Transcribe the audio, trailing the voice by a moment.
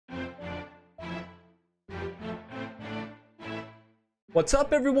What's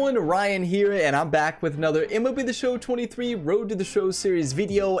up everyone, Ryan here, and I'm back with another MLB The Show 23 Road to the Show series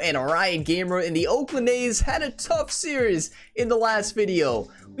video. And Ryan Gamer and the Oakland A's had a tough series in the last video.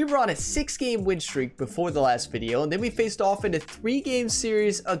 We were on a 6-game win streak before the last video, and then we faced off in a 3-game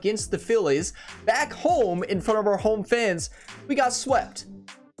series against the Phillies. Back home in front of our home fans, we got swept.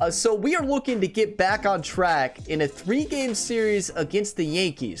 So we are looking to get back on track in a 3-game series against the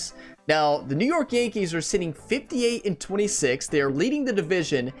Yankees. Now, the New York Yankees are sitting 58-26. They are leading the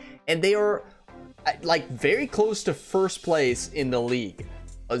division, and they are like very close to first place in the league.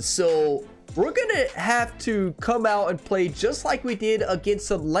 So we're gonna have to come out and play just like we did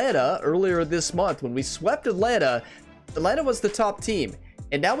against Atlanta earlier this month. When we swept Atlanta, Atlanta was the top team,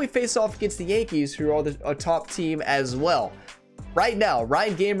 and now we face off against the Yankees, who are a top team as well. Right now,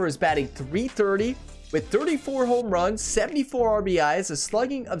 Ryan Gamer is batting .330 with 34 home runs, 74 RBIs, a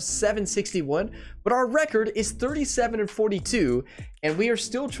slugging of .761, but our record is 37-42, and we are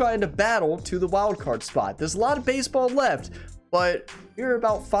still trying to battle to the wild card spot. There's a lot of baseball left, but we're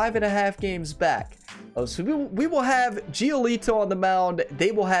about 5.5 games back. So we will have Giolito on the mound.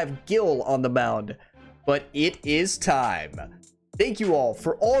 They will have Gil on the mound, but it is time. Thank you all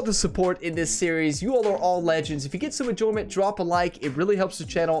for all the support in this series. You all are all legends. If you get some enjoyment, drop a like. It really helps the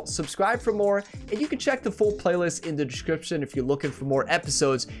channel. Subscribe for more, and you can check the full playlist in the description if you're looking for more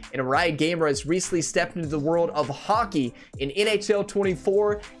episodes. And Ryan Gamer has recently stepped into the world of hockey in NHL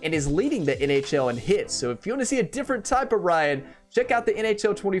 24 and is leading the NHL in hits. So if you want to see a different type of Ryan, check out the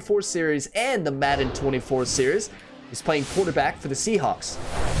NHL 24 series and the Madden 24 series. He's playing quarterback for the Seahawks.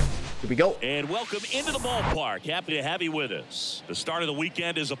 Here we go. And welcome into the ballpark. Happy to have you with us. The start of the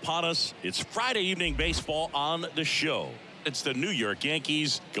weekend is upon us. It's Friday evening baseball on the show. It's the New York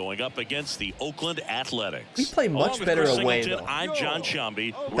Yankees going up against the Oakland Athletics. We play much better away, though. I'm John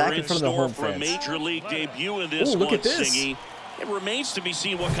Chumby. Back We're in front of the home for a fans. major league debut in this Look one, at this. Singy. It remains to be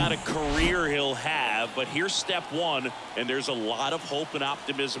seen what kind of career he'll have, but here's step one, and there's a lot of hope and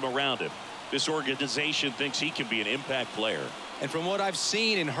optimism around him. This organization thinks he can be an impact player. And from what I've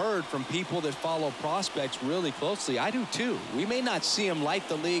seen and heard from people that follow prospects really closely, I do too. We may not see him light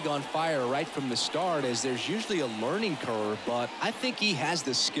the league on fire right from the start, as there's usually a learning curve, but I think he has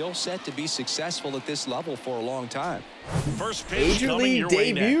the skill set to be successful at this level for a long time. First pitch Major league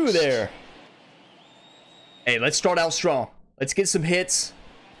debut there. Hey, let's start out strong. Let's get some hits.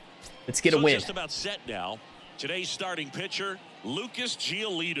 Let's get a win. Just about set now. Today's starting pitcher, Lucas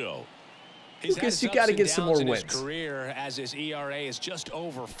Giolito. Lucas, you got to get some more wins. His career, as his ERA is just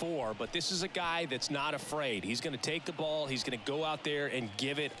over 4, but this is a guy that's not afraid. He's going to take the ball. He's going to go out there and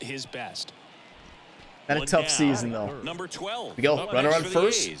give it his best. Had a tough season, though. Number 12. We go. Runner on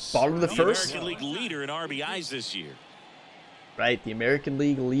first. Bottom of the first. American League leader in RBIs this year. Right, the American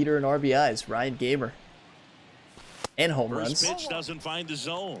League leader in RBIs, Ryan Gamer. And home First runs. pitch doesn't find the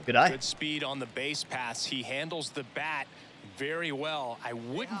zone. Good eye. Good speed on the base paths. He handles the bat very well. I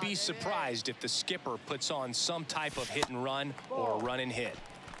wouldn't be surprised if the skipper puts on some type of hit and run or a run and hit.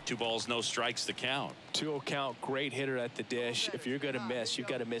 2 balls, no strikes to count. 2-0 count, great hitter at the dish. If you're going to miss, you've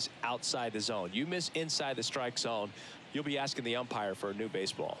got to miss outside the zone. You miss inside the strike zone, you'll be asking the umpire for a new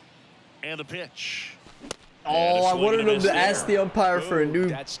baseball. And a pitch. Oh, I wanted him to ask the umpire for a new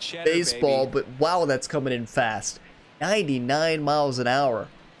That's cheddar, baseball, baby. but wow, that's coming in fast. 99 miles an hour.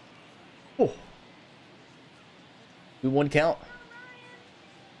 Oh. 2-1 count.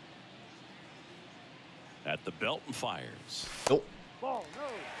 At the belt and fires. Nope.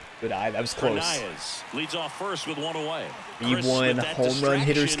 Good eye. That was close. Hernandez leads off first with 1 away. B1 home run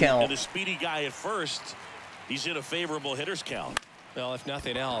hitters count. And the speedy guy at first, he's in a favorable hitters count. Well, if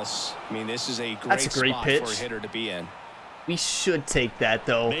nothing else, I mean, this is a great, That's a great spot pitch. for a hitter to be in. We should take that,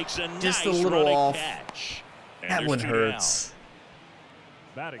 though. Makes a Just nice a little running off. catch. And That there's one 2 hurts. down.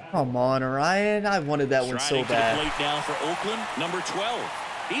 Come on, Ryan. I wanted that one so Striding to the bad. plate now for Oakland, number 12.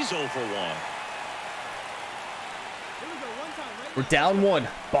 He's 0 for 1. We're down 1.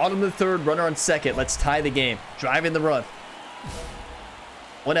 Bottom of the third. Runner on second. Let's tie the game. Drive in the run.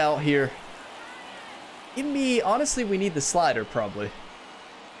 1 out here. Give me... Honestly, we need the slider, probably.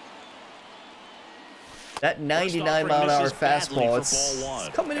 That 99-mile-an-hour fastball, it's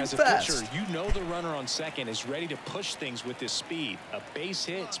coming in As a fast. pitcher, you know the runner on second is ready to push things with his speed. A base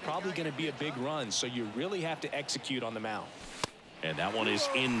hit is probably going to be a big run, so you really have to execute on the mound. And that one is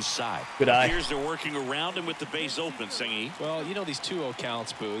inside. Good eye. Here's they're working around him with the base open, Singy. Well, you know, these 2-0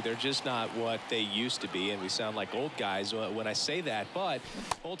 counts, Boo, they're just not what they used to be, and we sound like old guys when I say that. But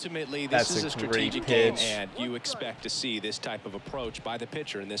ultimately, this is a strategic game, and you expect to see this type of approach by the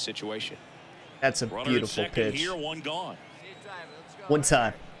pitcher in this situation. That's a beautiful pitch. Here, 1 gone. 1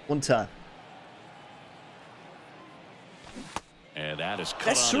 time. 1 time. And that is cut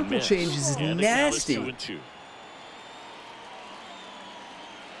That circle change is nasty. 2-2.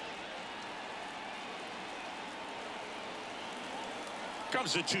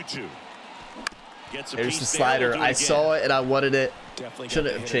 Comes a 2-2. There's the slider. I saw it and I wanted it. Definitely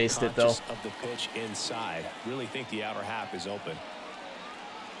shouldn't have chased it though. Of the pitch inside. Really think the outer half is open.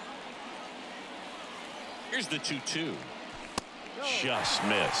 Here's the 2-2. Just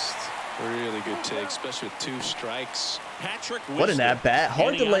missed. Really good take, especially with 2 strikes. Patrick, what an at bat!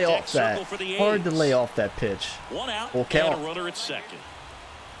 Hard to lay off that. Hard to lay off that pitch. 1 out. Full count. And a runner at second.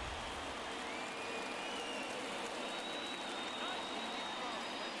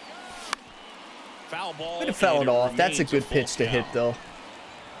 Foul ball. Could have fouled off. That's a good pitch to hit, though.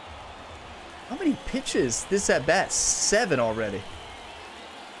 How many pitches this at bat? 7 already.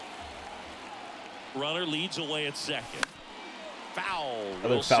 Runner leads away at second. Foul.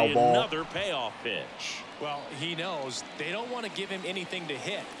 Another foul ball. Another payoff pitch. Well, he knows they don't want to give him anything to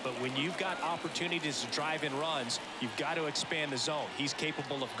hit, but when you've got opportunities to drive in runs, you've got to expand the zone. He's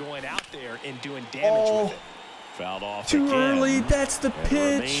capable of going out there and doing damage with it. Fouled off too again. Early. That's the And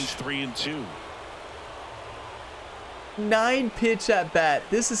pitch. Remains 3-2. 9 pitch at bat.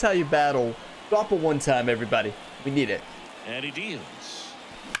 This is how you battle. Drop it one time, everybody. We need it. And he deals.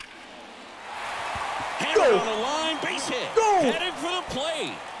 Go. On the line, base hit. Go. Headed for the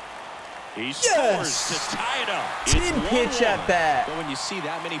plate. He scores to tie it up. 10 pitch at bat. But when you see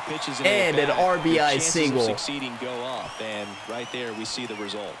that many pitches in and an RBI single. Succeeding go up, and right there we see the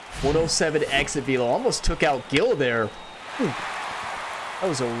result. 107 exit velo. Almost took out Gill there. That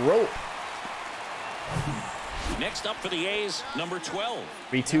was a rope. Next up for the A's, number 12.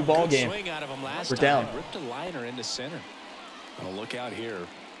 3-2 ball game. Swing out of him last We're time. down. Ripped a liner into center. Oh, look out here.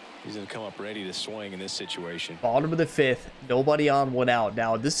 He's going to come up ready to swing in this situation. Bottom of the 5th. Nobody on, 1 out.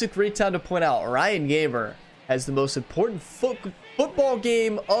 Now, this is a great time to point out Ryan Gamer has the most important football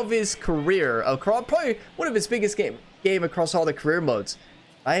game of his career. Probably one of his biggest game across all the career modes.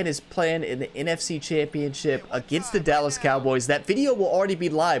 Ryan is playing in the NFC Championship against the Dallas Cowboys. That video will already be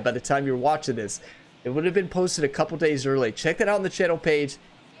live by the time you're watching this. It would have been posted a couple days early. Check that out on the channel page.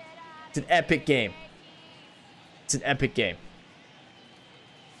 It's an epic game. It's an epic game.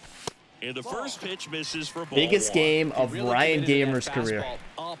 And the first pitch misses for ball Biggest 1. game of Really Ryan Gamer's career.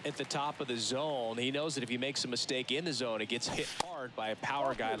 Up at the top of the zone. He knows that if he makes a mistake in the zone, it gets hit hard by a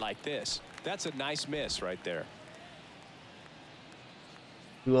power guy like this. That's a nice miss right there.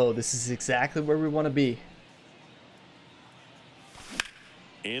 Whoa, this is exactly where we want to be.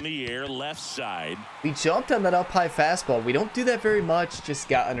 In the air, left side. We jumped on that up high fastball. We don't do that very much. Just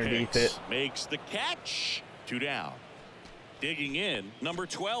got underneath it. Makes the catch. 2 down. Digging in, number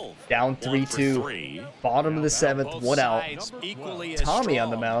 12. Down 3-2. Bottom of the 7th, 1 out. Tommy on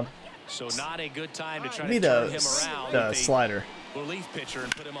the mound. So not a good time to try Give me to turn him around. the slider. Relief pitcher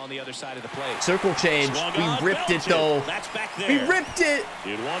and put him on the other side of the plate. Circle change. We ripped it though. That's back there. We ripped it.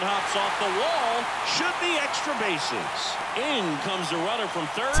 Did one hops off the wall. Should be extra bases. In comes the runner from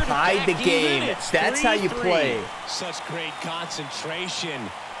third. Tied the game. That's how you play. Such great concentration.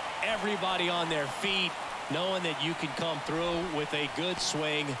 Everybody on their feet, knowing that you can come through with a good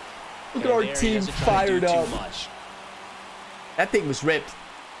swing. Look at our team fired up. That thing was ripped.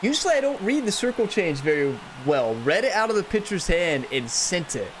 Usually I don't read the circle change very well. Read it out of the pitcher's hand and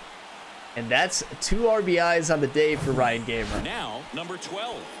sent it. And that's 2 RBIs on the day for Ryan Gamer. Now, number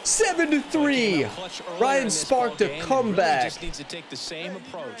 12. 7-3. Ryan sparked a comeback. Just needs to take the same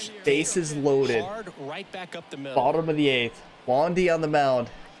approach. Bases loaded. Right back up the middle. Bottom of the 8th. Wandy on the mound.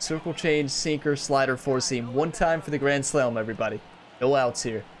 Circle change, sinker, slider, 4-seam. 1 time for the grand slam, everybody. No outs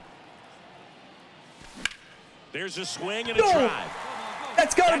here. There's a swing and a drive.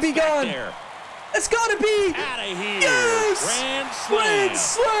 That's got to be gone. That's got to be. Out of here. Yes. Grand slam. Grand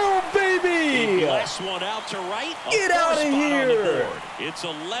slam, baby. He blasts one out to right. Get out of here. It's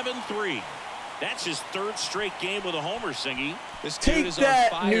 11-3. That's his 3rd straight game with a homer, Singy. This dude Take is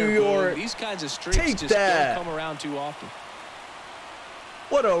that, on fire, New York. These kinds of streaks Take just that. don't come around too often.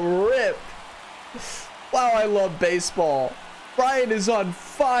 What a rip. Wow, I love baseball. Brian is on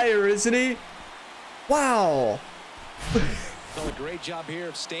fire, isn't he? Wow. Done a great job here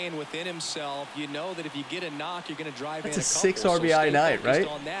of staying within himself. You know that if you get a knock, you're going to drive in a couple. That's a 6 RBI night, right?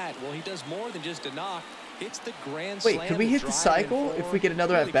 On that. Well, he does more than just a knock. It's the grand Wait, slam. can we hit the cycle if we get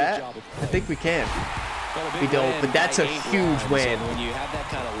another at bat? I think we can. We don't, but that's a huge win. When you have that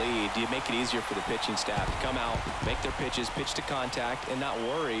kind of lead, do you make it easier for the pitching staff to come out, make their pitches, pitch to contact, and not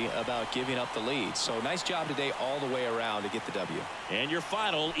worry about giving up the lead? So nice job today all the way around to get the W. And your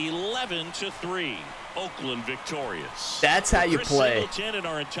final 11-3. Oakland victorious. That's how you play. Chris Singleton and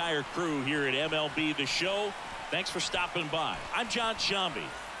our entire crew here at MLB The Show. Thanks for stopping by. I'm John Shambi.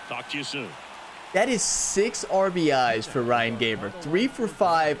 Talk to you soon. That is 6 RBIs for Ryan Gamer. 3 for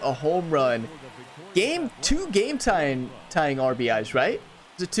 5, a home run. Two game tying RBIs, right?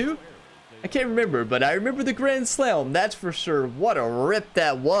 Is it 2? I can't remember, but I remember the grand slam. That's for sure. What a rip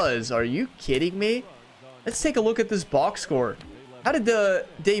that was. Are you kidding me? Let's take a look at this box score. How did the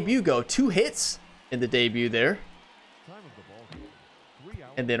debut go? 2 hits in the debut there.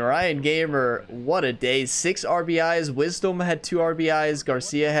 And then Ryan Gamer, what a day. 6 RBIs. Wisdom had 2 RBIs.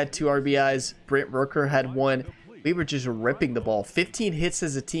 Garcia had 2 RBIs. Brent Rooker had 1. We were just ripping the ball. 15 hits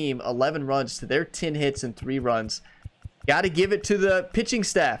as a team, 11 runs to their 10 hits and 3 runs. Got to give it to the pitching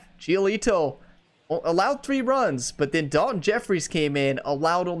staff. Giolito allowed 3 runs, but then Dalton Jeffries came in,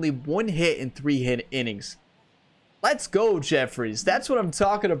 allowed only 1 hit in 3 innings. Let's go, Jeffries. That's what I'm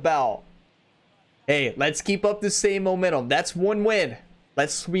talking about. Hey, let's keep up the same momentum. That's 1 win.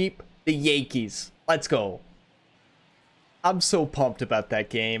 Let's sweep the Yankees. Let's go. I'm so pumped about that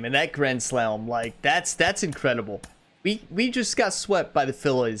game and that grand slam. Like, that's incredible. We just got swept by the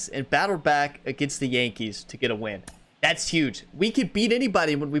Phillies and battled back against the Yankees to get a win. That's huge. We can beat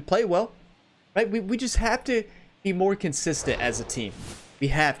anybody when we play well, right? We just have to be more consistent as a team. We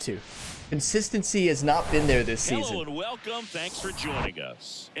have to. Consistency has not been there this season. Hello and welcome. Thanks for joining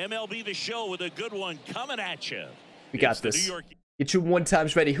us. MLB The Show with a good one coming at you. We got this. Get your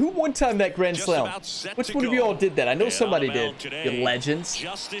 1-times ready. Who 1-timed that grand slam? Which one of you all did that? I know somebody did. You legends.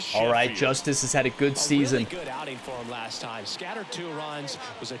 All right, Justice has had a good season. Really good outing for him last time. Scattered 2 runs,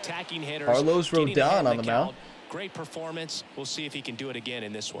 was attacking hitters. Carlos Rodon on the mound. Great performance. We'll see if he can do it again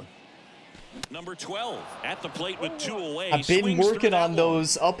in this one. Number 12 at the plate with 2 away. I've been working on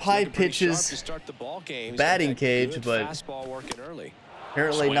those up-high pitches, to start the ball game. batting cage, but fastball working early.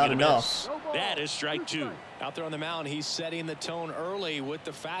 Apparently not enough. That is strike 2. Out there on the mound, he's setting the tone early with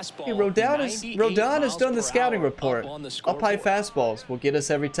the fastball. Hey, Rodon has done the scouting report. Up-high fastballs will get us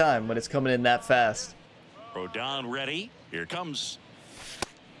every time when it's coming in that fast. Rodon ready. Here comes.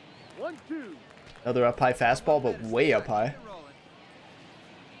 1-2. Another up-high fastball, but way up high.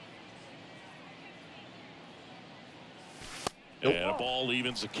 And a ball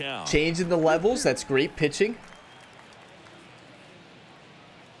evens the count. Changing the levels. That's great pitching.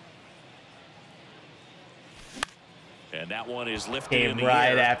 And that one is lifted Came in the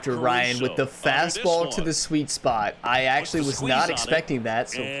right air. after Ryan with the fastball to the sweet spot. I actually was not expecting that,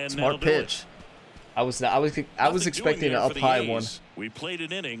 so smart pitch. I was expecting an up high one. We played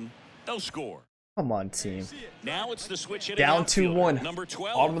an inning, no score. Come on, team. Now it's the switch hitting Down outfielder, 2-1. Number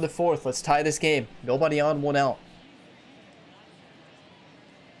 12. Bottom of the 4th. Let's tie this game. Nobody on, 1 out.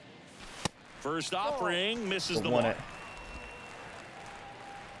 First offering misses the Won mark. it.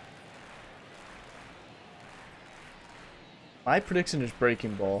 My prediction is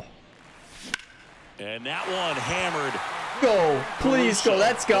breaking ball. And that one hammered. Go, please go.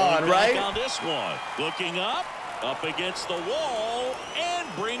 That's gone, right? On this one, looking up against the wall, and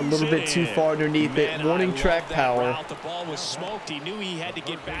brings A little bit too far underneath it. Warning track power. The ball was smoked. He knew he had to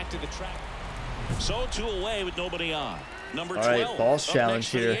get back to the track. So 2 away with nobody on. Number 12. All right, balls challenge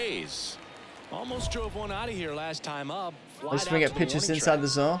here. Almost drove one out of here last time up. Let's swing at pitches inside the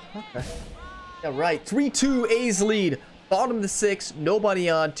zone. Okay. Yeah, right. 3-2 A's lead. Bottom of the 6th. Nobody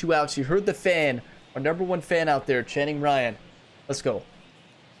on. 2 outs. You heard the fan. Our number 1 fan out there chanting Ryan. Let's go.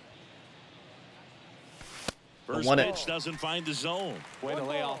 First pitch doesn't find the zone. Way to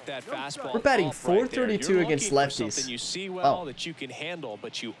lay off that fastball. We're batting .432 against lefties. Something you see well that you can handle,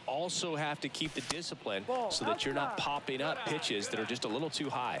 but you also have to keep the discipline so that you're not popping up pitches that are just a little too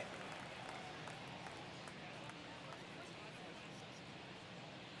high.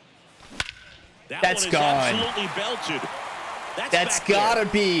 That's gone. Absolutely belted. That's gotta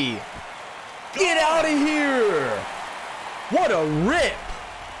be. Get out of here. What a rip.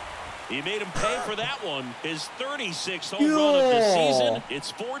 He made him pay for that one. His 36th home run of the season.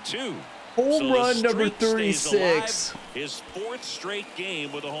 It's 4-2. Home run number 36. His 4th straight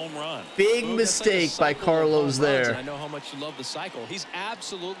game with a home run. Big mistake by Carlos there. I know how much you love the cycle. He's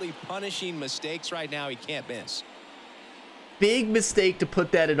absolutely punishing mistakes right now. He can't miss. Big mistake to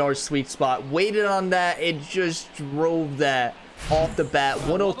put that in our sweet spot. Waited on that and just drove that off the bat.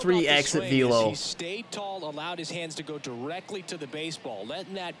 103 exit velo. He stayed tall, allowed his hands to go directly to the baseball,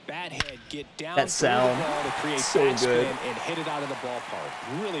 letting that bat head get down that sound the ball to create so good good and hit it out of the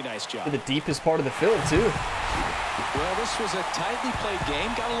ballpark. Really nice job. To the deepest part of the field too. Well, this was a tightly played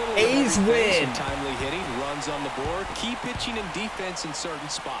game. Got a little A's win. Some timely hitting, runs on the board, key pitching and defense in certain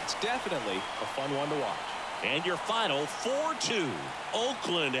spots. Definitely a fun one to watch. And your final 4-2.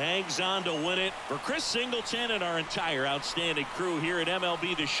 Oakland hangs on to win it. For Chris Singleton and our entire outstanding crew here at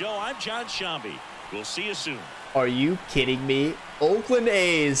MLB The Show, I'm John Shambi. We'll see you soon. Are you kidding me? Oakland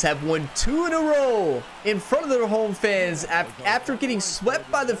A's have won 2 in a row in front of their home fans after getting swept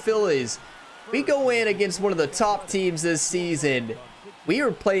by the Phillies. We go in against one of the top teams this season. We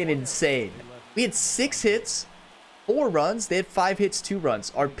are playing insane. We had 6 hits, 4 runs. They had 5 hits, 2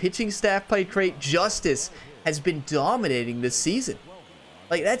 runs. Our pitching staff played great. Justice has been dominating this season.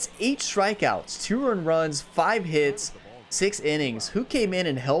 Like, that's 8 strikeouts, 2 earned runs, 5 hits, 6 innings. Who came in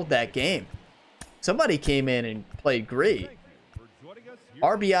and held that game? Somebody came in and played great.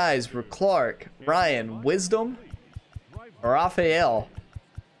 RBIs were Clark, Ryan, Wisdom, Rafael.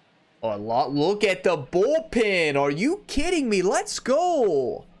 Oh, look at the bullpen. Are you kidding me? Let's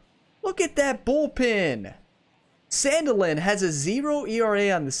go. Look at that bullpen. Sandelin has a 0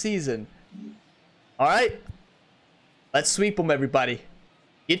 ERA on the season. All right. Let's sweep them, everybody.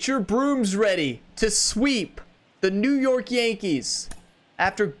 Get your brooms ready to sweep the New York Yankees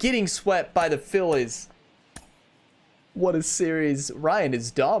after getting swept by the Phillies. What a series. Ryan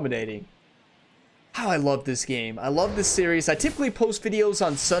is dominating. How I love this game. I love this series. I typically post videos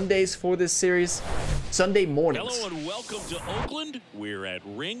on Sundays for this series. Sunday mornings. Hello and welcome to Oakland. We're at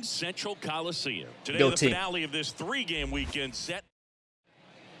Ring Central Coliseum. Today, Go the team. finale of this 3-game weekend set.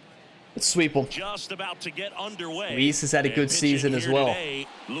 Let's sweep them. Just about to get underway. Luis has had a good season as well. Today,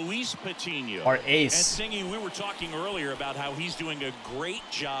 Luis Patrikios. Our ace. And Singy, we were talking earlier about how he's doing a great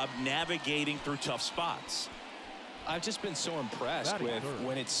job navigating through tough spots. I've just been so impressed with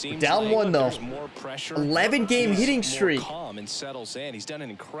when it seems down like 1 though. there's more pressure. 11-game hitting streak. More calm and settles in. He's done an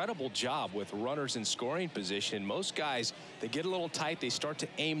incredible job with runners in scoring position. Most guys, they get a little tight, they start to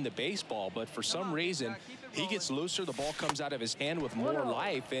aim the baseball, but for some reason he gets looser, the ball comes out of his hand with more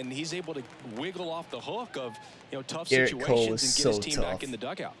life, and he's able to wiggle off the hook of tough situations and get his team back in the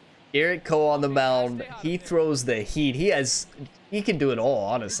dugout. Garrett Cole on the mound. He throws the heat. He can do it all,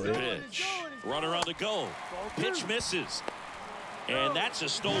 honestly. Pitch. Runner on the go. Pitch misses. And that's a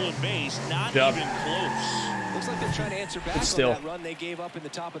stolen base. Not even close. Looks like they're trying to answer back on that run they gave up in the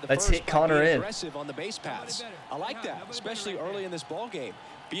top of the Let's first. hit Connor in. Aggressive on the base paths. I like that, especially early in this ball game.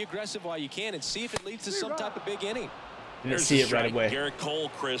 Be aggressive while you can and see if it leads to some type of big inning. Didn't see it right away. Garrett Cole,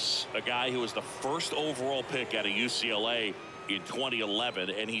 Chris, a guy who was the first overall pick out of UCLA in 2011,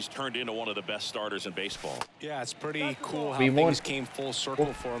 and he's turned into one of the best starters in baseball. Yeah, it's pretty cool how We won. things came full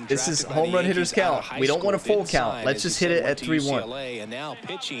circle for him. This is home run hitters count. We don't want a full count. Let's just hit it at 3-1. And now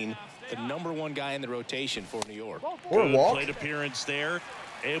pitching the #1 guy in the rotation for New York. Or a walk. Plate appearance there.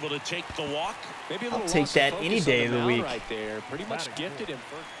 Able to take the walk. Maybe a I'll little take loss that of any focus day on of the week. Right there. Pretty much gifted him.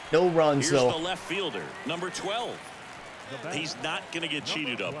 No runs, Here's though. the left fielder, number 12. He's not going to get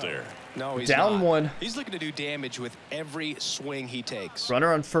cheated up there. No, he's Down not. 1. He's looking to do damage with every swing he takes.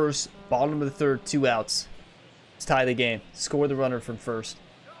 Runner on first. Bottom of the 3rd. 2 outs. Let's tie the game. Score the runner from first.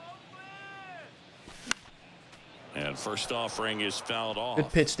 And first offering is fouled off.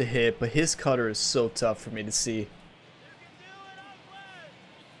 Good pitch to hit, but his cutter is so tough for me to see.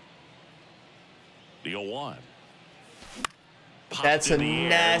 The 0-1. That's a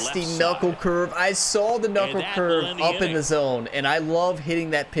nasty knuckle curve. I saw the knuckle curve up in the zone, and I love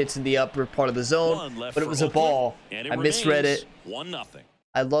hitting that pitch in the upper part of the zone, but it was a ball. I misread it. 1-0.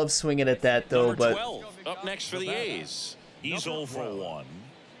 I love swinging at that, though, but 12 up next for the A's. He's 0 for 1.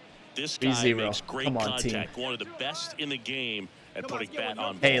 This guy 3-0. makes great Come on, contact. team. One of the best in the game at putting bat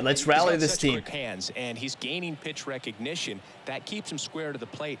on ball. Hey, let's rally this team. Quick hands, and he's gaining pitch recognition. That keeps him square to the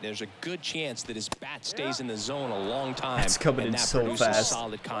plate. There's a good chance that his bat stays in the zone a long time. That's coming in that so produces fast.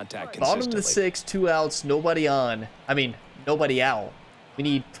 Solid contact Bottom of the consistently. 6th, 2 outs, nobody on. I mean, nobody out. We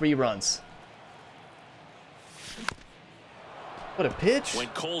need 3 runs. What a pitch. When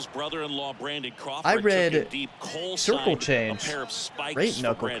Cole's brother-in-law Brandon Crawford I read took it deep, Cole circle signed change. a pair of spikes Great for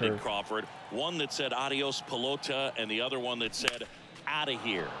knuckle Brandon curve. Crawford. One that said adios pelota and the other one that said out of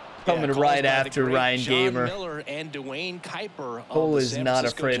here. Coming calls right by the after great Ryan John Gamer. Miller and Dwayne Kuiper of Cole the is San not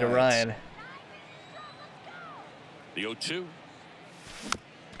Francisco afraid of Giants. Ryan. The 0-2.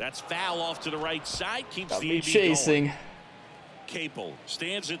 That's foul off to the right side. Keeps Got the me AB chasing. going. Capel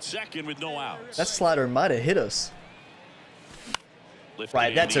stands at second with no outs. That slider might have hit us. Lifted Right,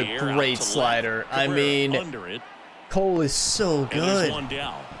 in that's the a air, out great to slider. left. I Cabrera mean, under it, Cole is so and there's good. one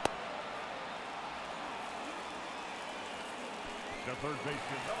down.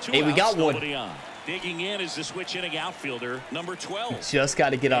 Hey, we got one. Nobody on. Digging in is the switch hitting outfielder, number 12. Just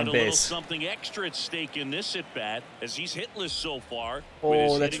got to get on And a little base. something extra at stake in this at bat as he's hitless so far. Oh, with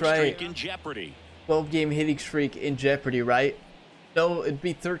his that's hitting right. streak in jeopardy. 12-game hitting streak in jeopardy, right? No, it'd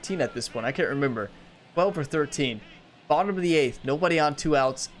be 13 at this point. I can't remember. 12 or 13. Bottom of the 8th. Nobody on, 2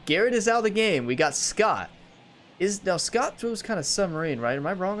 outs. Garrett is out of the game. We got Scott. Now, Scott throws kind of submarine, right? Am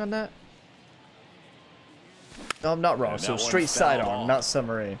I wrong on that? No, I'm not wrong. So straight sidearm, not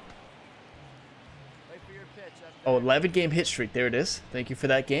submarine. Oh, 11 game hit streak. There it is. Thank you for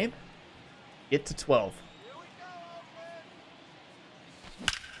that game. Get to 12.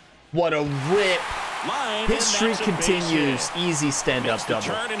 What a rip. Hit streak continues. Easy stand-up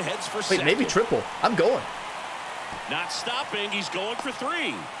double. Wait, maybe triple. I'm going. Not stopping. He's going for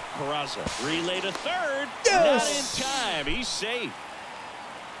 3. Peraza relay to third. Yes! Not in time. He's safe.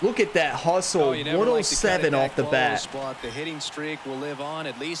 Look at that hustle. 107 off the bat. The hitting streak will live on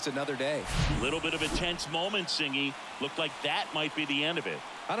at least another day. Little bit of a tense moment, Singy. Looked like that might be the end of it.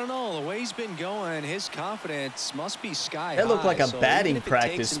 I don't know. The way he's been going, his confidence must be sky high. That looked like a batting even if it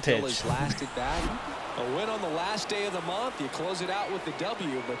practice takes until pitch. his last at bat, a win on the last day of the month, you close it out with the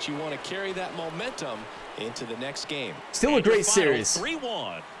W, but you want to carry that momentum into the next game. Still a great series.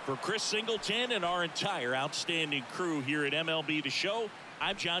 3-1 for Chris Singleton and our entire outstanding crew here at MLB The Show.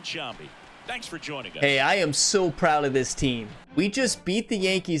 I'm John Shambi. Thanks for joining us. Hey, I am so proud of this team. We just beat the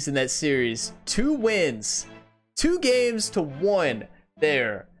Yankees in that series. 2 wins. 2 games to 1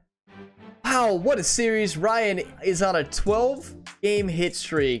 there. Wow, what a series. Ryan is on a 12-game hit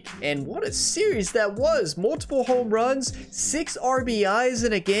streak. And what a series that was. Multiple home runs, 6 RBIs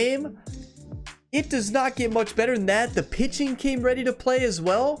in a game. It does not get much better than that. The pitching came ready to play as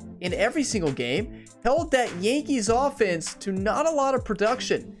well in every single game. Held that Yankees offense to not a lot of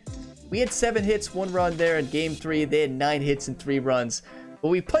production. We had 7 hits, 1 run there in game 3. They had 9 hits and 3 runs. But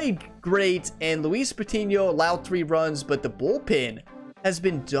we played great, and Luis Patino allowed 3 runs, but the bullpen has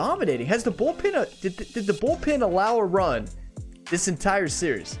been dominating. Has the bullpen, did the bullpen allow a run this entire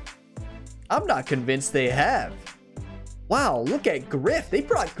series? I'm not convinced they have. Wow, look at Griff. They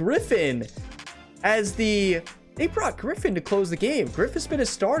brought Griffin to close the game. Griff has been a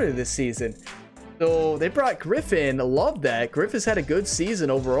starter this season. So they brought Griffin. I love that. Griff has had a good season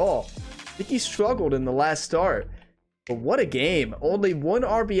overall. I think he struggled in the last start. But what a game. Only 1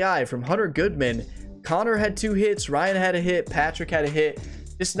 RBI from Hunter Goodman. Connor had 2 hits. Ryan had a hit. Patrick had a hit.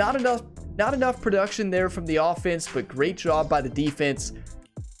 Just not enough production there from the offense, but great job by the defense.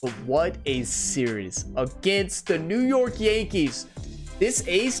 But what a series against the New York Yankees. This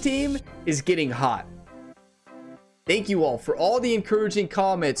A's team is getting hot. Thank you all for all the encouraging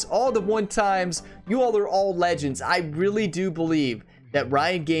comments, all the one-times. You all are all legends. I really do believe that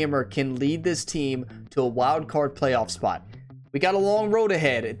Ryan Gamer can lead this team to a wild card playoff spot. We got a long road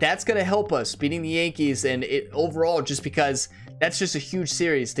ahead. That's going to help us beating the Yankees and it overall, just because that's just a huge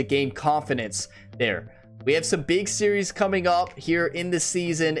series to gain confidence there. We have some big series coming up here in the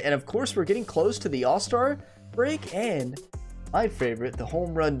season. And of course, we're getting close to the All-Star break and my favorite, the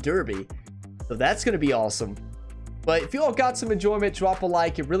Home Run Derby. So that's going to be awesome. But if you all got some enjoyment, drop a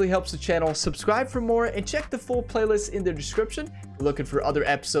like. It really helps the channel. Subscribe for more and check the full playlist in the description. If you're looking for other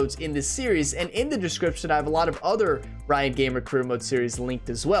episodes in this series. And in the description, I have a lot of other Ryan Gamer Career Mode series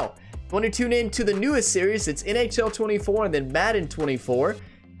linked as well. If you want to tune in to the newest series, it's NHL 24 and then Madden 24.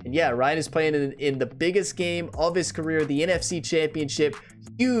 And yeah, Ryan is playing in the biggest game of his career, the NFC Championship.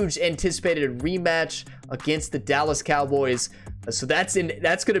 Huge anticipated rematch against the Dallas Cowboys. So that's going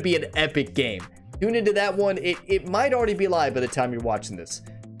to be an epic game. Tune into that one. It might already be live by the time you're watching this.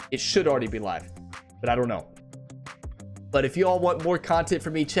 It should already be live, but I don't know. But if you all want more content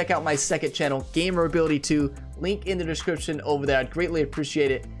from me, check out my second channel, Gamer Ability 2. Link in the description over there. I'd greatly appreciate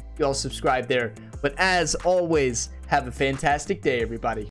it if you all subscribe there. But as always, have a fantastic day, everybody.